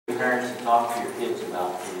parents to talk to your kids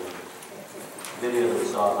about the video that we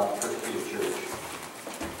saw about the persecuted church.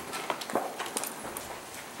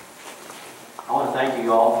 I want to thank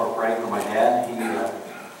you all for praying for my dad. He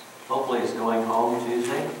hopefully is going home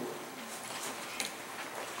Tuesday.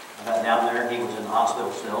 I got down there. He was in the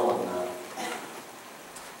hospital still, and I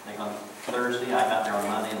think on Thursday, I got there on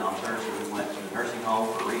Monday, and on Thursday we went to the nursing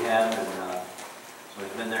home for rehab, and so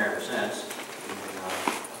he's been there ever since.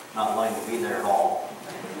 Not wanting to be there at all.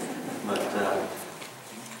 But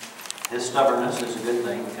his stubbornness is a good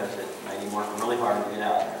thing because it made him work really hard to get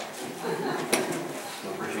out there. So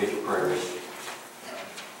appreciate your prayers.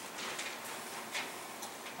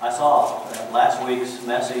 I saw last week's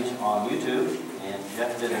message on YouTube, and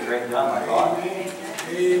Jeff did a great job, I thought.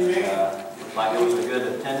 And, looked like it was a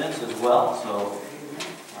good attendance as well. So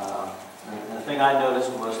and the thing I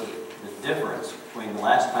noticed was the difference between the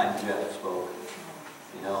last time Jeff spoke.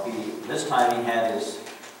 You know, this time he had his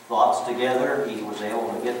thoughts together. He was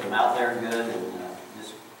able to get them out there good, and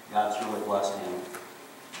just God's really blessed him.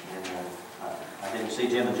 And I didn't see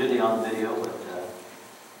Jim and Judy on the video, but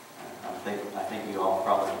I think you all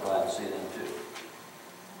probably are glad to see them too.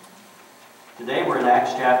 Today we're in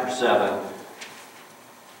Acts chapter 7.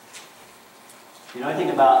 If you know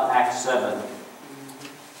anything about Acts 7,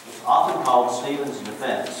 it's often called Stephen's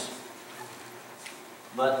defense.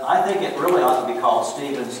 But I think it really ought to be called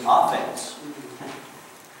Stephen's offense.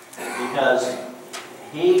 Because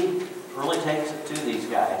he really takes it to these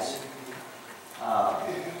guys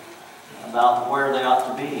about where they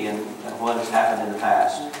ought to be and what has happened in the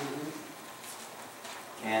past.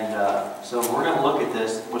 And so we're going to look at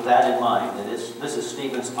this with that in mind, that this is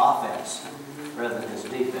Stephen's offense rather than his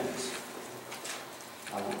defense.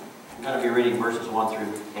 I'm going to be reading verses 1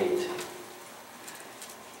 through 8.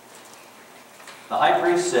 The high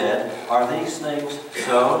priest said, "Are these things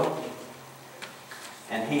so?"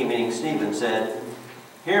 And he, meaning Stephen, said,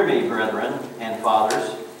 "Hear me, brethren and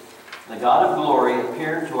fathers. The God of glory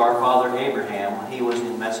appeared to our father Abraham when he was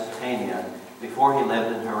in Mesopotamia, before he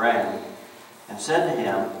lived in Haran, and said to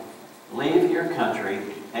him, 'Leave your country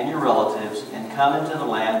and your relatives and come into the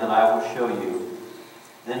land that I will show you.'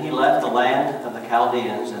 Then he left the land of the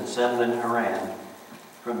Chaldeans and settled in Haran.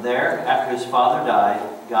 From there, after his father died,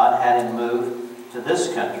 God had him move to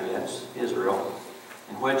this country," that's Israel,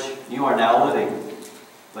 "in which you are now living.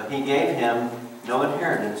 But he gave him no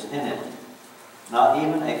inheritance in it, not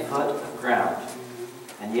even a foot of ground.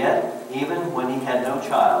 And yet, even when he had no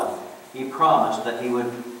child, he promised that he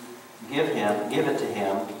would give it to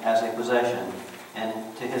him as a possession,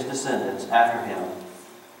 and to his descendants after him.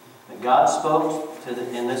 But God spoke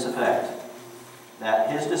in this effect,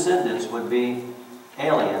 that his descendants would be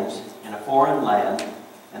aliens in a foreign land,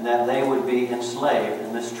 and that they would be enslaved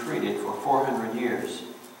and mistreated for 400 years.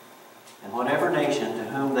 And whatever nation to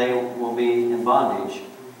whom they will be in bondage,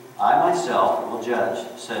 I myself will judge,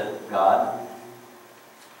 said God.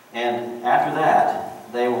 And after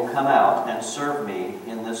that, they will come out and serve me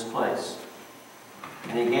in this place."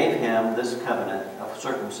 And he gave him this covenant of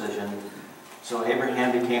circumcision. So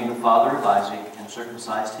Abraham became the father of Isaac and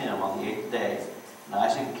circumcised him on the 8th day. And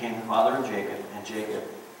Isaac became the father of Jacob, and Jacob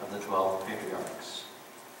of the 12 patriarchs.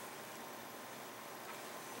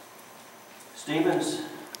 Stephen's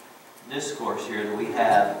discourse here that we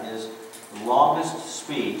have is the longest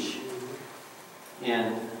speech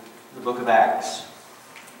in the book of Acts.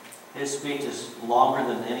 His speech is longer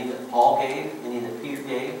than any that Paul gave, any that Peter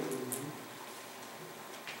gave.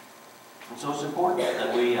 And so it's important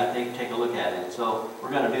that we, I think, take a look at it. So we're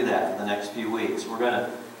going to do that for the next few weeks.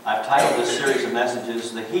 I've titled this series of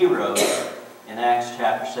messages, "The Heroes in Acts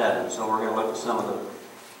chapter 7. So we're going to look at some of the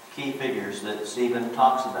key figures that Stephen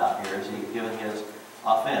talks about here as he's giving his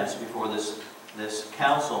offense before this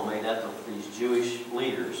council made up of these Jewish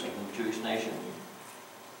leaders of the Jewish nation.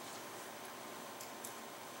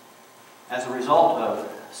 As a result of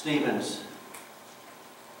Stephen's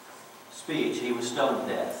speech, he was stoned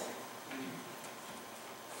to death.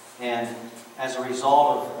 And as a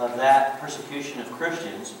result of that, persecution of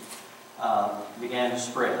Christians began to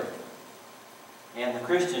spread. And the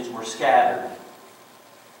Christians were scattered.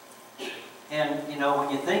 And, you know, when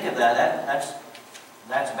you think of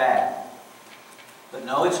that's bad. But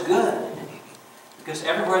no, it's good. Because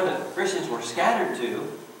everywhere the Christians were scattered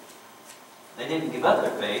to, they didn't give up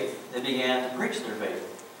their faith. They began to preach their faith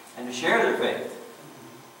and to share their faith.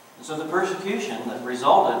 And so the persecution that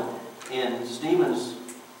resulted in Stephen's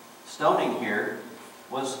stoning here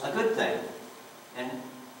was a good thing. And,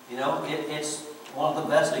 you know, it's one of the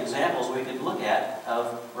best examples we could look at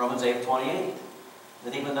of Romans 8:28.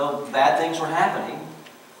 That even though bad things were happening,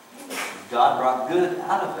 God brought good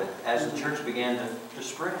out of it as the church began to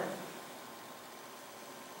spread.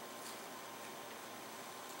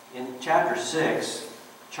 In chapter 6,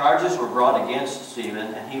 charges were brought against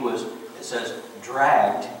Stephen, and he was, it says,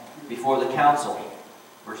 dragged before the council,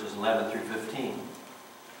 verses 11 through 15.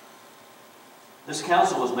 This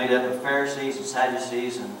council was made up of Pharisees and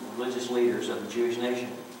Sadducees and religious leaders of the Jewish nation.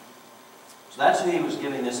 So that's who he was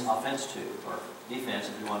giving this offense to, or defense,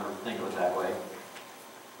 if you want to think of it that way.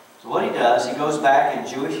 So what he does, he goes back in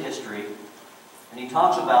Jewish history, and he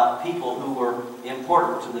talks about people who were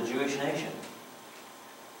important to the Jewish nation.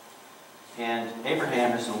 And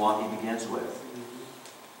Abraham is the one he begins with.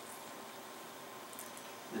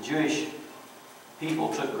 The Jewish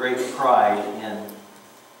people took great pride in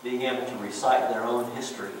being able to recite their own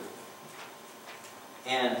history.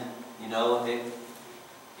 And, you know,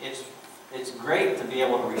 it's great to be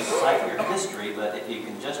able to recite your history, but if you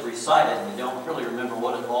can just recite it and you don't really remember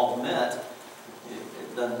what it all meant,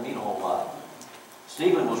 it doesn't mean a whole lot.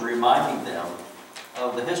 Stephen was reminding them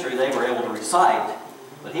of the history they were able to recite,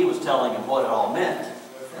 but he was telling them what it all meant,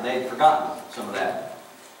 and they had forgotten some of that.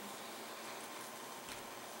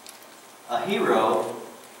 A hero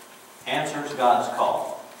answers God's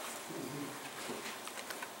call.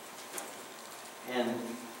 And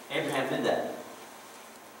Abraham did that.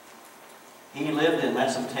 He lived in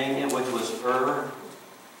Mesopotamia, which was Ur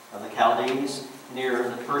of the Chaldees, near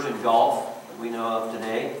the Persian Gulf that we know of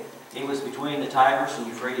today. He was between the Tigris and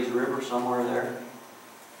Euphrates River, somewhere there.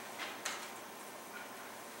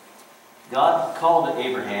 God called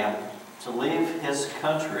Abraham to leave his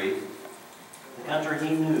country, the country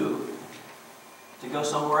he knew, to go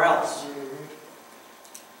somewhere else,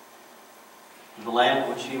 to the land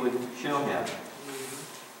which he would show him.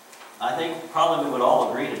 I think probably we would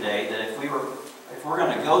all agree today that if we're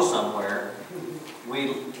going to go somewhere,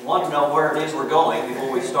 we want to know where it is we're going before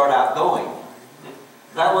we start out going.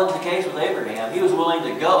 That wasn't the case with Abraham. He was willing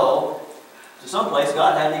to go to some place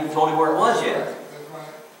God hadn't even told him where it was yet.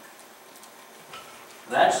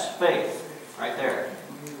 That's faith right there.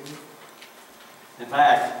 In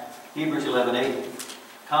fact, Hebrews 11:8,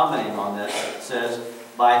 commenting on this, says,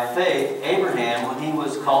 by faith, Abraham, when he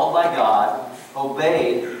was called by God,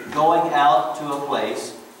 obeyed, going out to a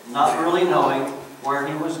place, not really knowing where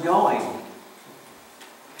he was going.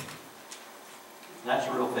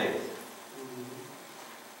 That's real faith.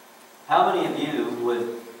 How many of you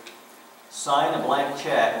would sign a blank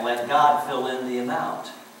check and let God fill in the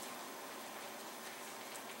amount?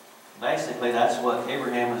 Basically, that's what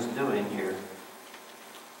Abraham is doing here.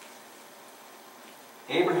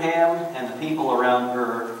 Abraham and the people around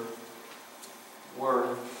Ur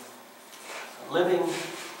were living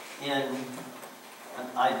in an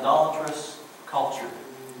idolatrous culture.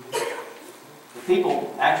 The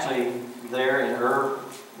people actually there in Ur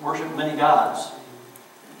worshiped many gods.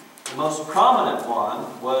 The most prominent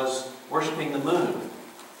one was worshiping the moon.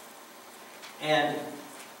 And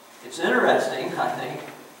it's interesting, I think,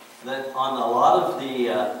 that on a lot of the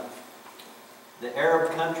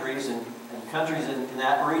Arab countries and countries in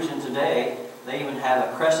that region today, they even have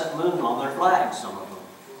a crescent moon on their flags, some of them.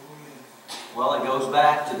 Well, it goes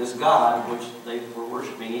back to this God which they were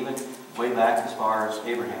worshiping even way back as far as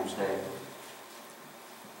Abraham's day.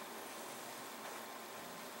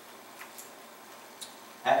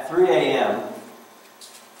 At 3 a.m.,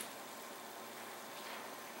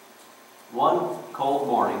 one cold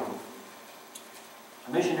morning,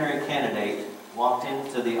 a missionary candidate walked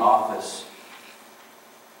into the office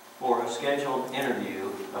for a scheduled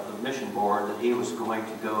interview of the mission board that he was going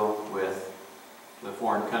to go with to a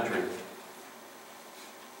foreign country.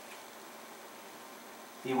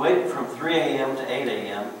 He waited from 3 a.m. to 8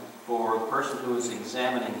 a.m. for the person who was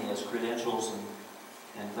examining his credentials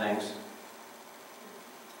and things.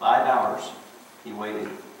 5 hours he waited.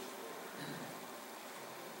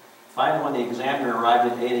 Finally, when the examiner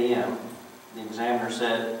arrived at 8 a.m., the examiner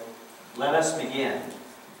said, "Let us begin.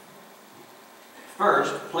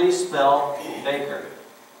 First, please spell Baker,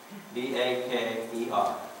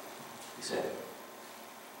 B-A-K-E-R, he said.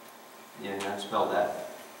 Yeah, I spelled that.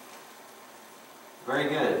 Very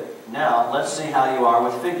good. Now, let's see how you are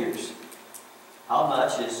with figures. How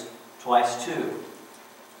much is twice 2?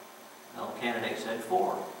 Well, the candidate said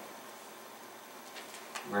 4.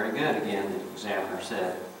 Very good, again, the examiner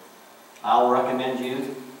said. I'll recommend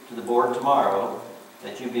you to the board tomorrow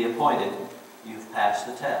that you be appointed. You've passed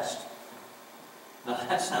the test. Now,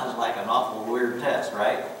 that sounds like an awful weird test,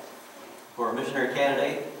 right? For a missionary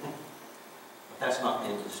candidate? But that's not the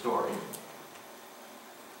end of the story.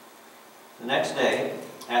 The next day,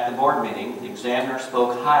 at the board meeting, the examiner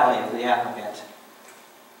spoke highly of the applicant.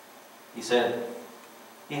 He said,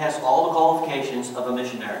 He has all the qualifications of a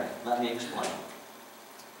missionary. Let me explain.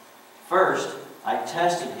 First, I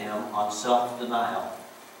tested him on self-denial.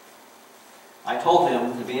 I told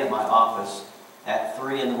him to be at my office at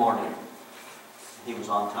 3 in the morning. He was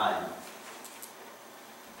on time.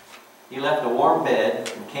 He left a warm bed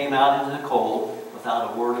and came out into the cold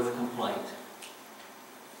without a word of complaint.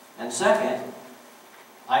 And second,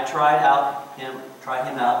 I tried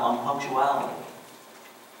him out on punctuality.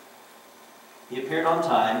 He appeared on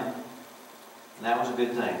time, and that was a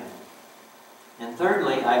good thing. And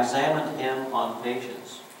thirdly, I examined him on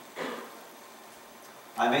patience.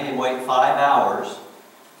 I made him wait 5 hours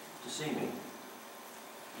to see me.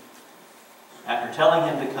 After telling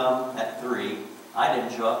him to come at 3, I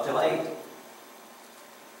didn't show up till 8.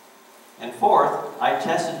 And fourth, I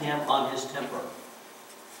tested him on his temper.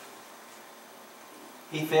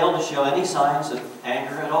 He failed to show any signs of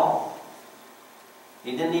anger at all.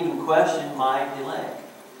 He didn't even question my delay.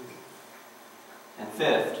 And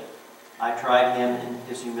fifth, I tried him in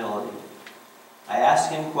his humility. I asked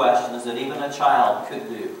him questions that even a child could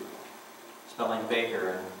do, spelling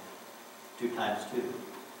baker and 2 times 2.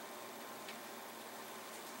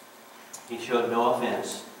 He showed no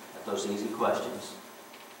offense at those easy questions.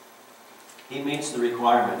 He meets the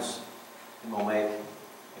requirements and will make a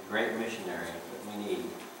great missionary that we need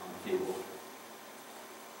on the field.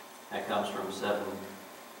 That comes from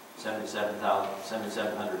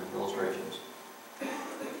 7,700 illustrations.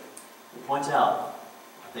 It points out,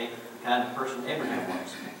 I think, the kind of person Abraham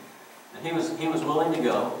was. And he was willing to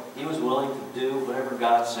go. He was willing to do whatever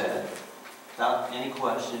God said without any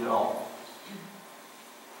question at all.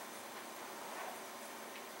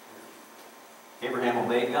 Abraham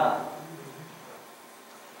obeyed God.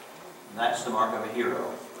 And that's the mark of a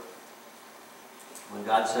hero. When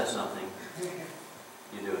God says something,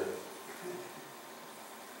 you do it.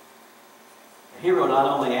 A hero not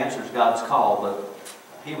only answers God's call, but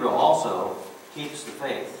a hero also keeps the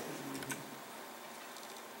faith.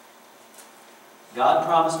 God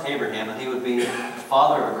promised Abraham that he would be the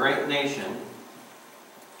father of a great nation,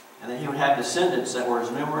 and that he would have descendants that were as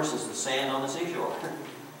numerous as the sand on the seashore.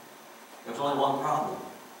 There was only one problem.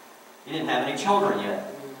 He didn't have any children yet.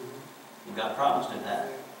 And God promised him that.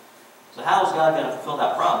 So how is God going to fulfill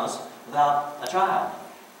that promise without a child?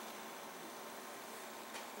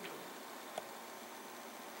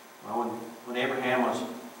 Well, when Abraham was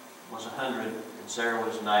 100 and Sarah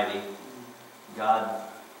was 90, God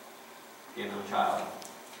gave him a child.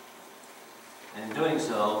 And in doing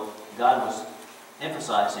so, God was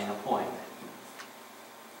emphasizing a point.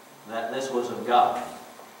 That this was of God.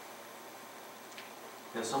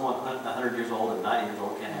 Because someone 100 years old and 90 years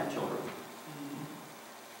old can't have children.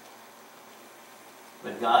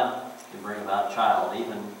 But God can bring about a child,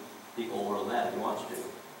 even people older than that if He wants to.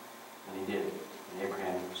 And He did, in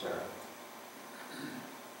Abraham and Sarah.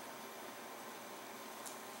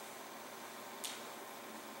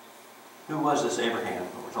 Who was this Abraham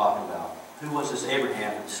that we're talking about? Who was this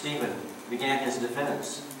Abraham that Stephen began his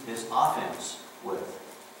defense, his offense with?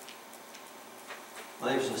 Well,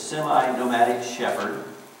 he was a semi-nomadic shepherd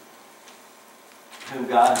whom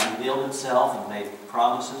God revealed Himself and made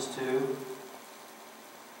promises to,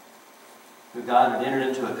 who God had entered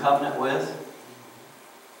into a covenant with,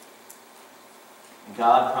 and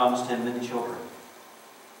God promised him many children,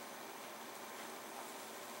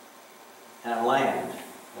 and a land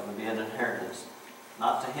that would be an inheritance,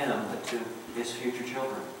 not to him, but to his future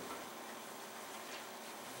children.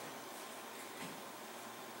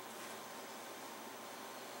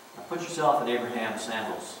 Now put yourself in Abraham's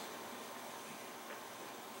sandals.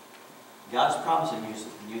 God's promising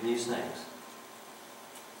you these things.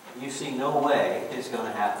 You see no way it's going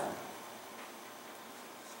to happen.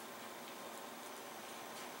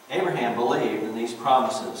 Abraham believed in these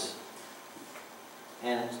promises.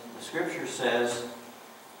 And the Scripture says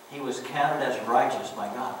he was counted as righteous by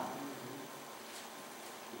God.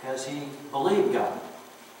 Because he believed God.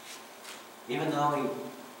 Even though he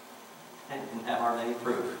didn't have hardly any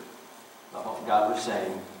proof of what God was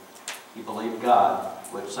saying, he believed God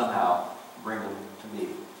would somehow bring him to be.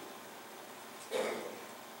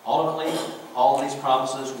 Ultimately, all these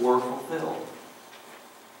promises were fulfilled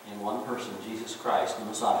in one person, Jesus Christ, the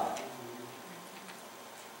Messiah.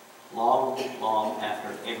 Long, long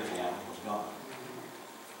after Abraham was gone.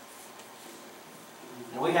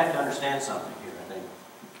 And we have to understand something here, I think.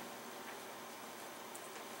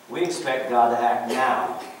 We expect God to act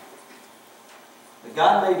now. But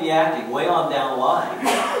God may be acting way on down the line.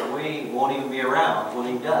 We won't even be around when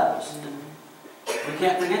He does. We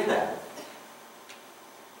can't forget that.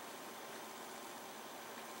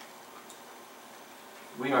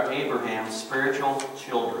 We are Abraham's spiritual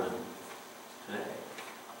children today.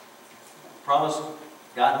 Promise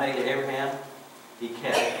God made to Abraham, He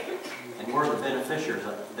kept. And we're the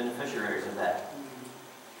beneficiaries of that.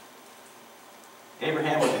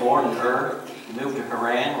 Abraham was born in Ur. He moved to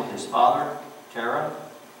Haran with his father, Terah.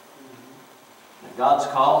 At God's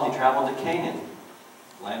call, he traveled to Canaan,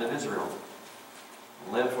 the land of Israel,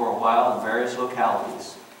 and lived for a while in various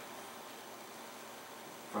localities.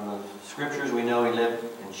 From the scriptures, we know he lived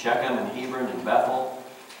in Shechem and Hebron and Bethel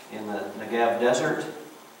in the Negev desert.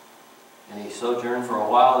 And he sojourned for a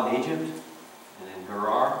while in Egypt and in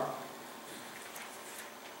Gerar.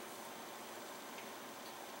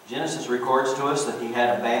 Genesis records to us that he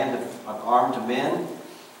had a band of armed men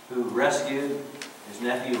who rescued his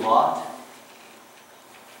nephew Lot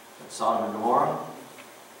at Sodom and Gomorrah.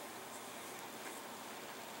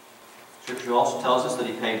 Scripture also tells us that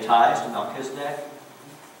he paid tithes to Melchizedek,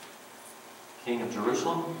 king of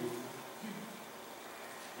Jerusalem.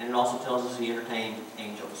 And it also tells us he entertained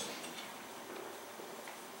angels.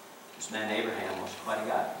 This man Abraham was quite a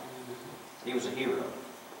guy. He was a hero.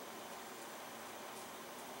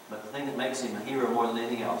 But the thing that makes him a hero more than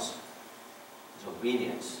anything else is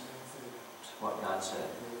obedience to what God said.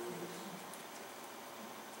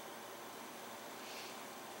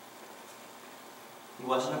 He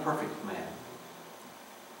wasn't a perfect man.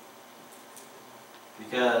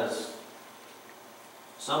 Because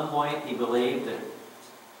at some point he believed that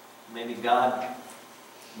maybe God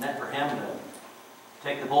meant for him to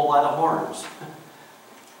take the bull by the horns.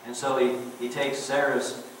 And so he takes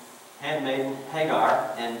Sarah's handmaiden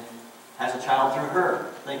Hagar and has a child through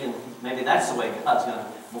her, thinking maybe that's the way God's going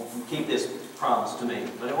to keep this promise to me.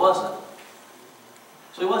 But it wasn't.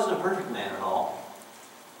 So he wasn't a perfect man at all.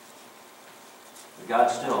 But God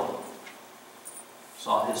still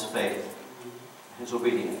saw his faith, his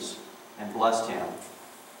obedience, and blessed him.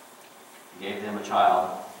 He gave them a child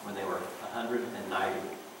when they were 190.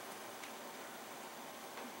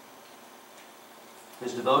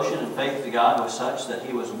 His devotion and faith to God was such that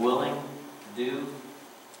he was willing to do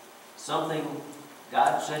something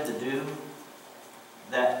God said to do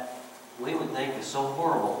that we would think is so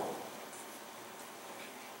horrible.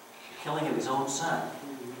 The killing of his own son.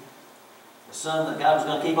 The son that God was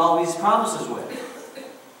going to keep all these promises with.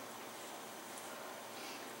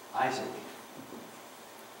 Isaac.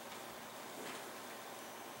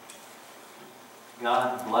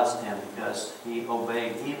 God blessed him because he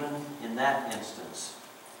obeyed even in that instance.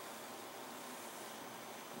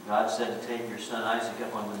 God said to take your son Isaac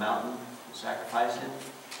up on the mountain and sacrifice him.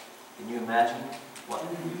 Can you imagine what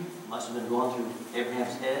must have been going through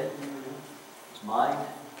Abraham's head, his mind?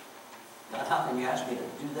 God, how can you ask me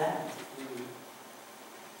to do that?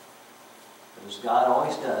 But as God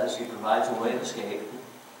always does, He provides a way of escape.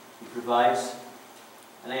 He provides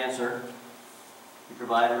an answer. He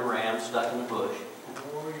provided a ram stuck in the bush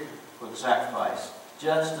for the sacrifice,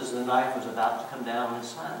 just as the knife was about to come down on his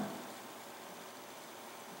son.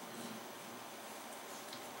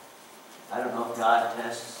 I don't know if God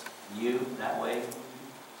tests you that way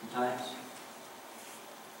sometimes,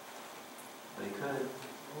 but He could,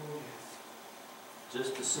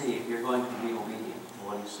 just to see if you're going to be obedient to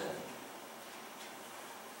what He said.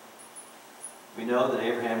 We know that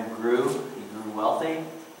Abraham grew. He grew wealthy.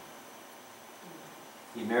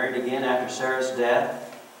 He married again after Sarah's death.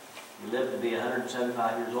 He lived to be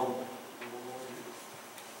 175 years old.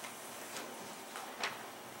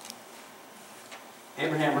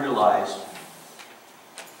 Abraham realized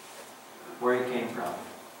where he came from.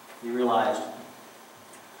 He realized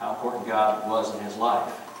how important God was in his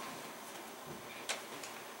life.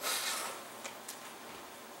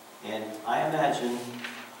 And I imagine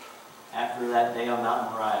after that day on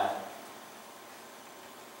Mount Moriah,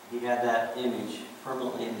 he had that image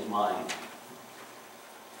permanently in his mind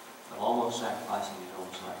of almost sacrificing his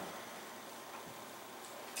own son.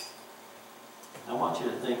 I want you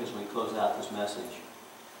to think as we close out this message.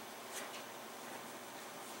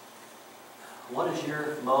 What is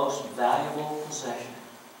your most valuable possession?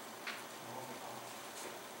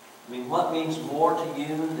 I mean, what means more to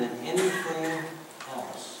you than anything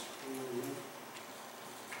else?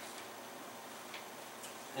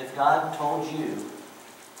 If God told you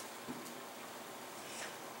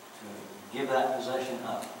to give that possession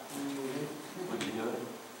up, would you do it?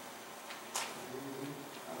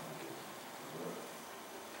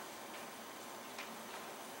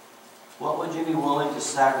 What would you be willing to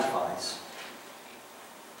sacrifice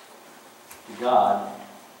to God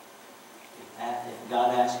if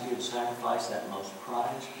God asked you to sacrifice that most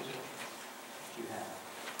prized possession that you have?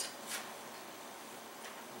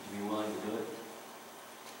 Would you be willing to do it?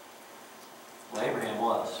 Well, Abraham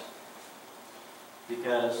was.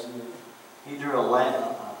 Because he drew a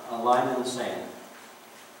line in the sand.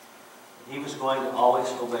 He was going to always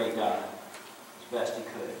obey God as best he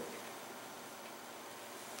could.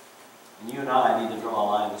 And you and I need to draw a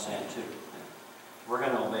line in the sand too. We're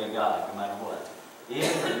going to obey God no matter what. Even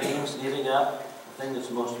if it means giving up the thing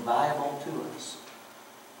that's most valuable to us.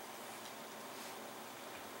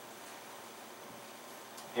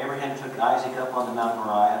 Abraham took Isaac up on the Mount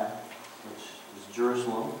Moriah, which is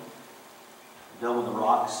Jerusalem. The dome of the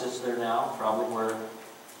rock sits there now, probably where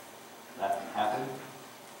that happened.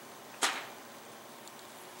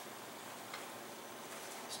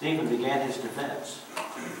 Stephen began his defense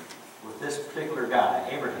with this particular guy,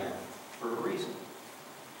 Abraham, for a reason.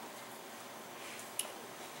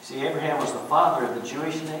 You see, Abraham was the father of the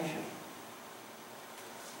Jewish nation.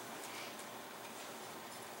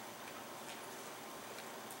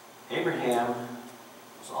 Abraham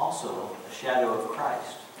was also a shadow of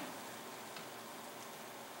Christ.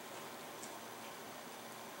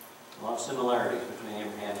 A lot of similarities between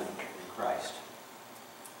Abraham and Christ.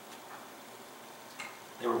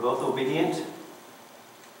 They were both obedient.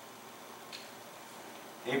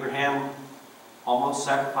 Abraham almost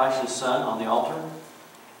sacrificed his son on the altar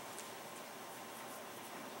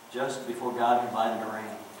just before God provided a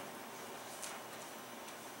ram.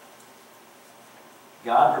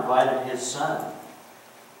 God provided his son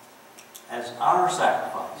as our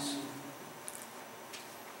sacrifice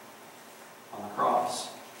on the cross.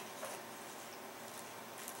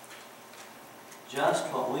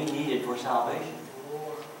 Just what we needed for salvation.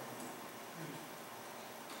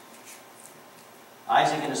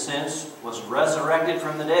 Isaac, in a sense, was resurrected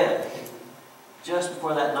from the dead. Just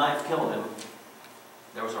before that knife killed him,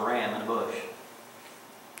 there was a ram in a bush.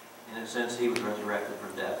 In a sense, he was resurrected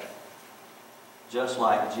from death. Just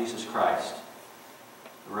like Jesus Christ,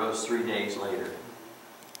 who rose 3 days later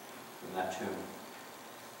from that tomb.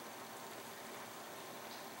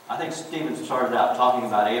 I think Stephen started out talking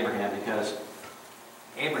about Abraham because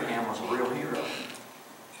Abraham was a real hero.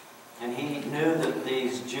 And he knew that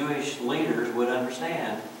these Jewish leaders would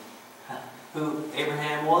understand who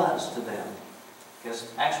Abraham was to them.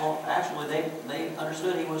 Because actually they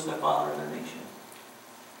understood he was the father of their nation.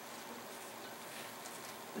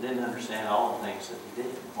 They didn't understand all the things that he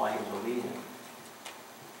did and why he was obedient.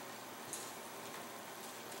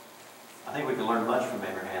 I think we can learn much from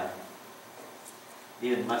Abraham.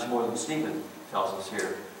 Even much more than Stephen tells us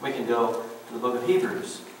here. We can go to the book of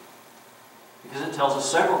Hebrews, because it tells us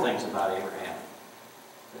several things about Abraham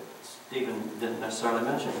that Stephen didn't necessarily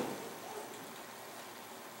mention.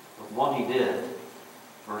 But one he did.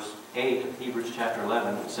 Verse 8 of Hebrews chapter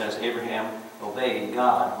 11, it says, Abraham obeyed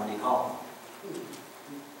God when he called.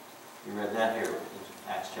 You read that here in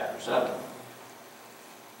Acts chapter 7.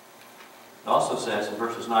 It also says in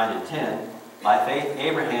verses 9 and 10, by faith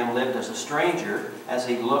Abraham lived as a stranger as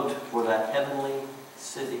he looked for that heavenly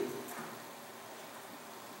city.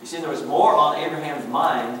 You see, there was more on Abraham's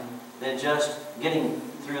mind than just getting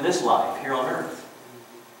through this life here on earth.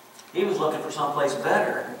 He was looking for someplace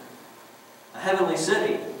better. A heavenly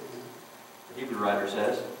city, the Hebrew writer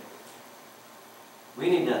says. We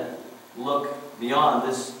need to look beyond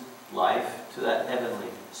this life to that heavenly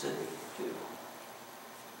city, too.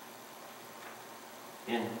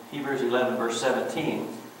 In Hebrews 11, verse 17, it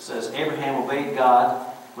says, Abraham obeyed God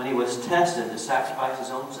when he was tested to sacrifice his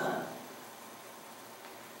own son.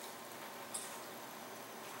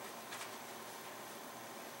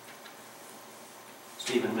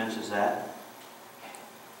 Stephen mentions that.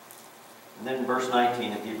 And then in verse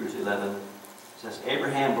 19 of Hebrews 11, it says,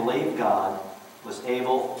 Abraham believed God was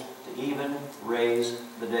able to even raise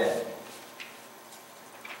the dead.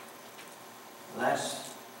 Well,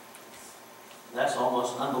 that's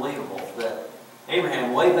almost unbelievable that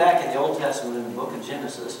Abraham, way back in the Old Testament in the book of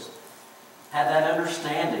Genesis, had that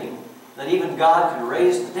understanding that even God could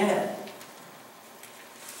raise the dead.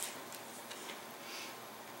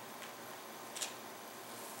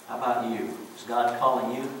 How about you? Is God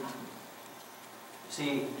calling you? Is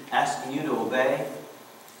He asking you to obey?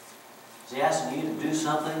 Is He asking you to do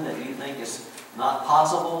something that you think is not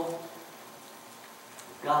possible?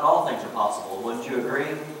 With God, all things are possible. Wouldn't you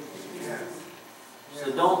agree? Yes.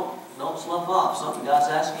 So don't slump off something God's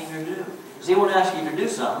asking you to do. Because He won't ask you to do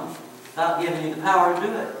something without giving you the power to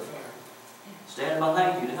do it. Stand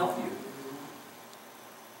behind you to help you.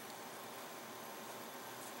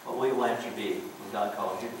 What will your answer be when God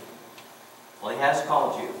calls you? Well, He has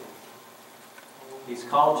called you. He's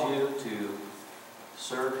called you to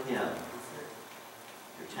serve Him.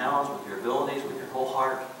 Your talents, with your abilities, with your whole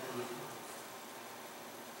heart.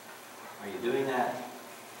 Are you doing that?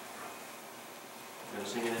 We're going to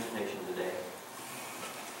sing an invitation today.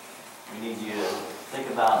 We need you to think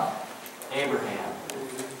about Abraham.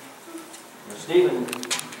 Stephen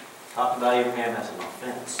talked about Abraham as an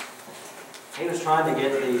offense. He was trying to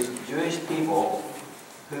get these Jewish people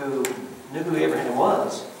who knew who Abraham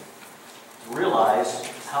was to realize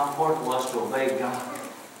how important it was to obey God.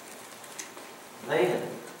 They had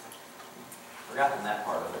forgotten that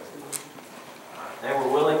part of it. They were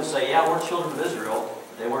willing to say, yeah, we're children of Israel,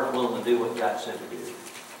 but they weren't willing to do what God said to do.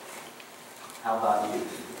 How about you?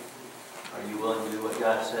 Are you willing to do what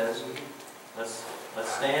God says? Let's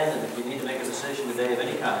stand, and if you need to make a decision today of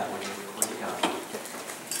any kind, when you come.